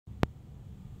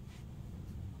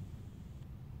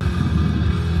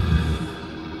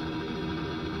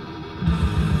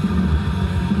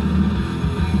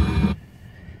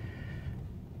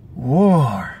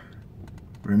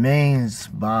remains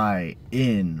by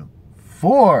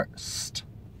enforced.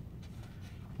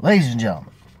 Ladies and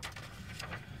gentlemen,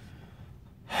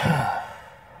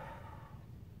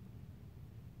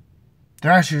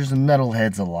 thrashers and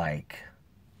metalheads alike.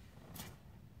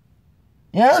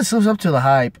 Yeah, this lives up to the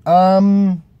hype.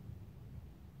 And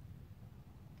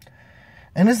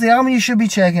it's the album you should be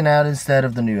checking out instead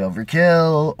of the new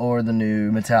Overkill or the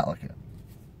new Metallica.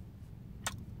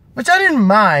 Which I didn't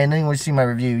mind. Anyone see my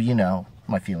review, you know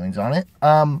my feelings on it.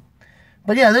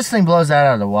 But yeah, this thing blows that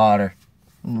out of the water.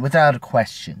 Without a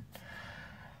question.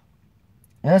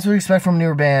 And that's what we expect from a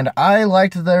newer band. I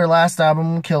liked their last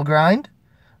album, Kill Grind.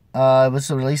 It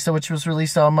was which was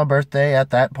released on my birthday at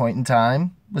that point in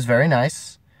time. It was very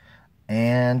nice.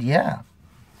 And yeah.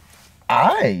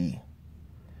 I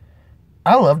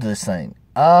loved this thing.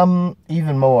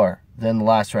 Even more than the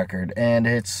last record. And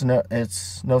it's no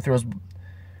thrills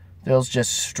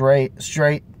just straight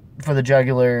for the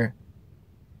jugular,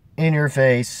 in your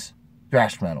face,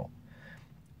 thrash metal.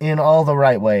 In all the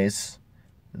right ways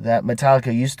that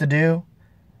Metallica used to do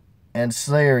and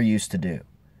Slayer used to do.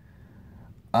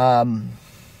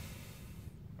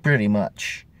 Pretty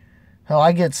much. Hell,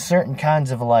 I get certain kinds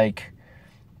of like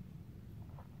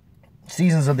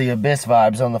Seasons of the Abyss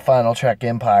vibes on the final track,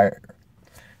 Empire.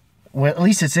 Well, at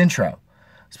least its intro,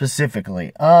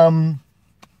 specifically.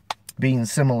 Being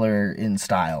similar in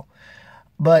style.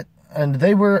 And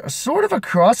they were sort of a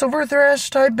crossover thrash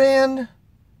type band.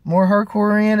 More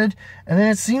hardcore oriented. And then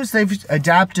it seems they've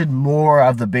adapted more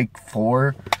of the big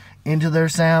four into their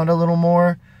sound a little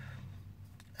more.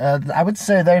 I would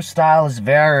say their style is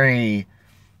very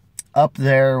up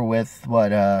there with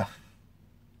what, why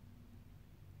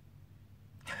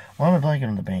am I blanking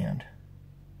on the band?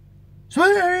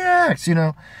 Swedish, you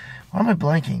know. Why am I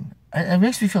blanking? It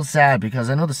makes me feel sad because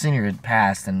I know the singer had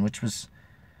passed, and which was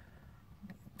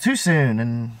too soon,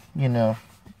 and, you know,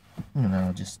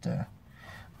 just,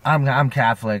 I'm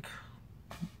Catholic.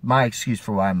 My excuse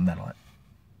for why I'm a metalhead.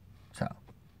 So,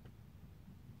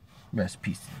 rest in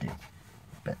peace to dude.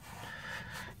 But,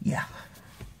 yeah.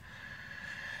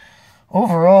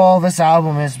 Overall, this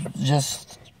album is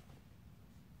just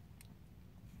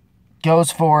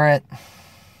goes for it.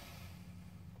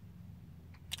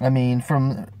 I mean,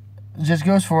 just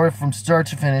goes for it from start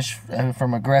to finish,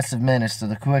 from Aggressive Menace to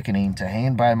The Quickening to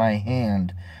Hand by My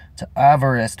Hand to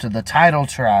Avarice to the title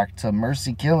track to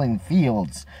Mercy Killing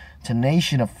Fields to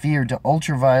Nation of Fear to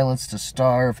Ultraviolence to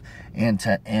Starve and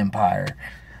to Empire.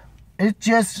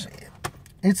 It's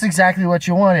exactly what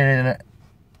you wanted, and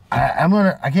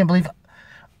I can't believe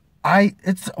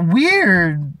it's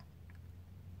weird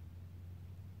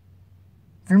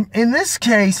in this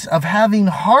case of having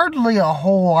hardly a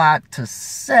whole lot to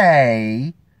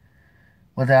say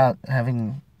without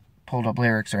having pulled up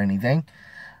lyrics or anything,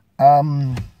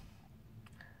 that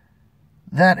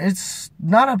it's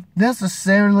not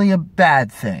necessarily a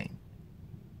bad thing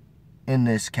in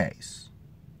this case,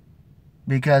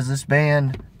 because this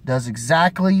band does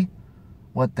exactly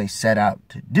what they set out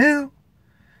to do.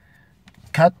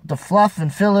 Cut the fluff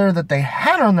and filler that they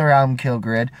had on their album Kill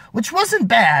Grid, which wasn't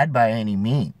bad by any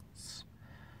means.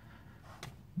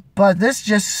 But this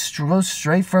just goes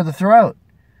straight for the throat.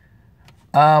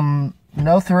 No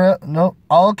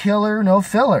all killer, no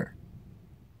filler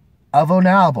of an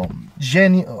album.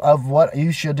 Of what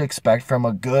you should expect from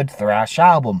a good thrash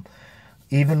album.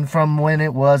 Even from when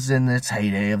it was in its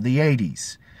heyday of the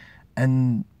 80s.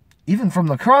 And even from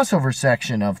the crossover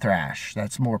section of thrash,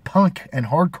 that's more punk and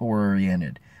hardcore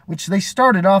oriented, which they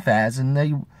started off as, and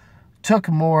they took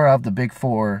more of the big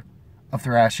four of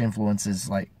thrash influences,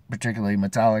 like particularly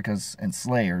Metallica's and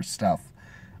Slayer's stuff,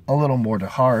 a little more to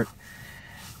heart,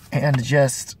 and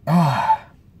just,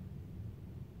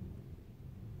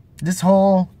 this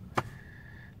whole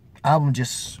album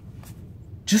just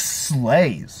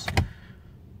slays,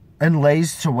 and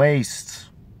lays to waste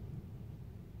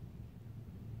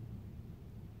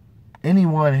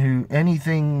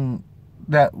anything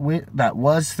that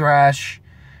was thrash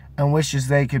and wishes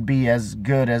they could be as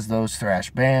good as those thrash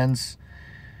bands.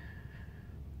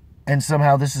 And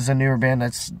somehow this is a newer band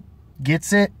that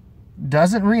gets it,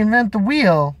 doesn't reinvent the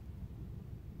wheel,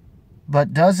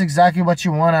 but does exactly what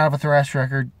you want out of a thrash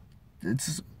record.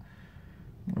 It's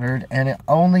weird, and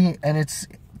it's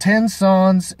 10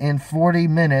 songs in 40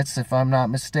 minutes, if I'm not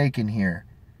mistaken here.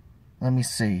 Let me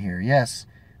see here. Yes.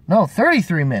 No,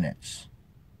 33 minutes.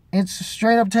 It's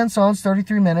straight up 10 songs,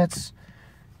 33 minutes,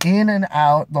 in and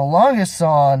out. The longest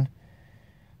song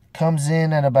comes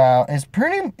in at about, it's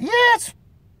between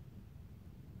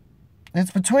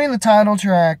the title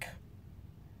track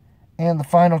and the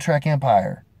final track,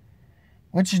 Empire.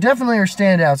 which definitely are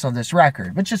standouts of this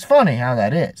record, which is funny how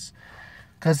that is.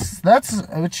 Because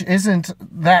which isn't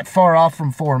that far off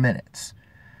from 4 minutes.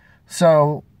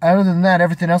 So, other than that,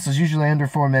 everything else is usually under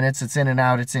 4 minutes. It's in and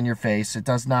out, it's in your face. It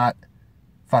does not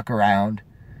fuck around.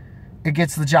 It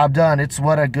gets the job done. It's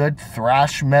what a good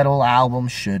thrash metal album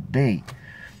should be.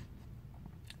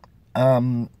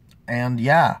 And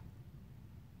yeah.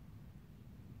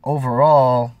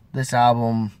 Overall, this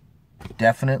album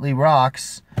definitely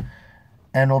rocks.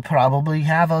 And will probably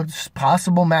have a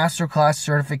possible masterclass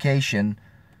certification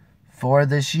for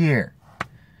this year.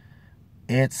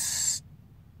 It's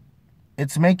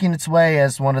making its way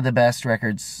as one of the best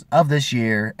records of this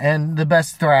year and the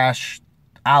best thrash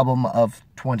album of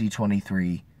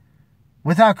 2023,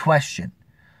 without question.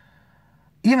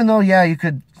 Even though, yeah, you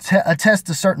could attest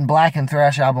to certain black and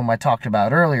thrash album I talked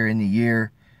about earlier in the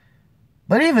year,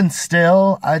 but even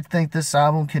still, I think this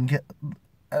album can get,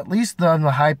 at least on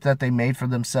the hype that they made for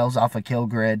themselves off of Kill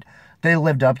Grid, they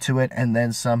lived up to it and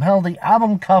then some. Hell, the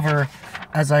album cover,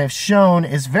 as I have shown,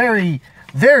 is very,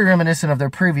 very reminiscent of their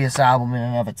previous album in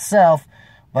and of itself,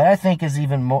 but I think is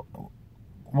even more,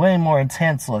 way more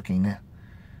intense looking.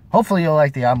 Hopefully you'll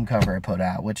like the album cover I put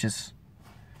out, which is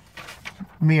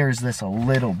mirrors this a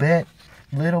little bit,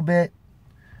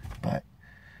 but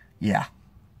yeah.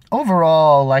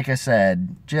 Overall, like I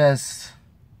said, just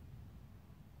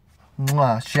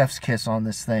chef's kiss on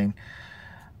this thing.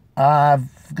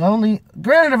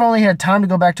 Granted, I've only had time to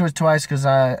go back to it twice because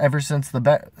ever since the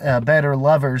Better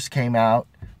Lovers came out,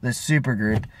 this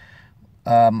supergroup,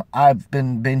 I've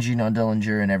been binging on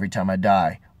Dillinger and Every Time I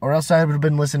Die, or else I would have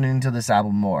been listening to this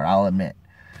album more, I'll admit.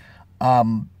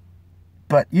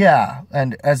 But yeah,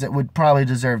 and as it would probably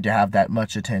deserve to have that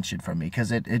much attention from me,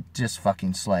 because it just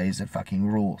fucking slays, it fucking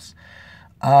rules.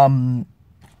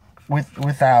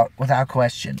 Without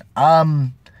question.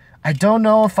 I don't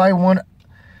know if I want.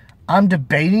 I'm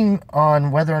debating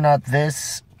on whether or not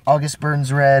this, August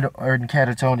Burns Red, or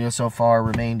Catatonia so far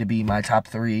remain to be my top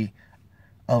 3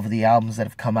 of the albums that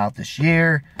have come out this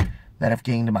year, that have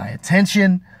gained my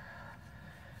attention.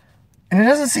 And it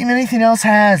doesn't seem anything else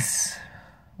has,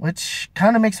 which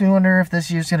kind of makes me wonder if this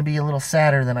year's going to be a little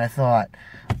sadder than I thought.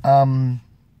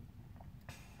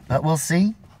 But we'll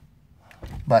see.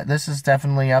 But this is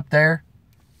definitely up there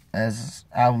as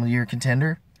album of the year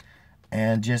contender,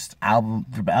 and just album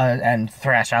and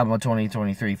thrash album of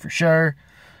 2023 for sure.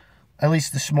 At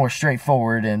least the more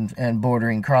straightforward and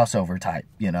bordering crossover type,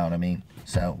 you know what I mean?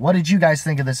 So, what did you guys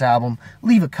think of this album?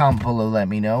 Leave a comment below, let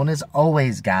me know. And as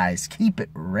always, guys, keep it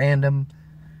random,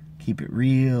 keep it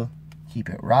real, keep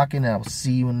it rocking, and I will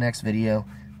see you in the next video.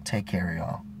 Take care,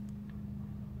 y'all.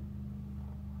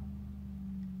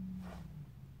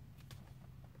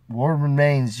 War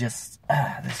Remains just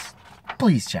this.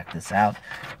 Please check this out.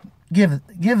 Give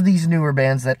these newer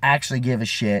bands that actually give a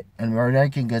shit and are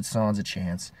making good songs a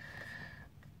chance.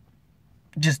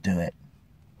 Just do it.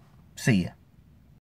 See ya.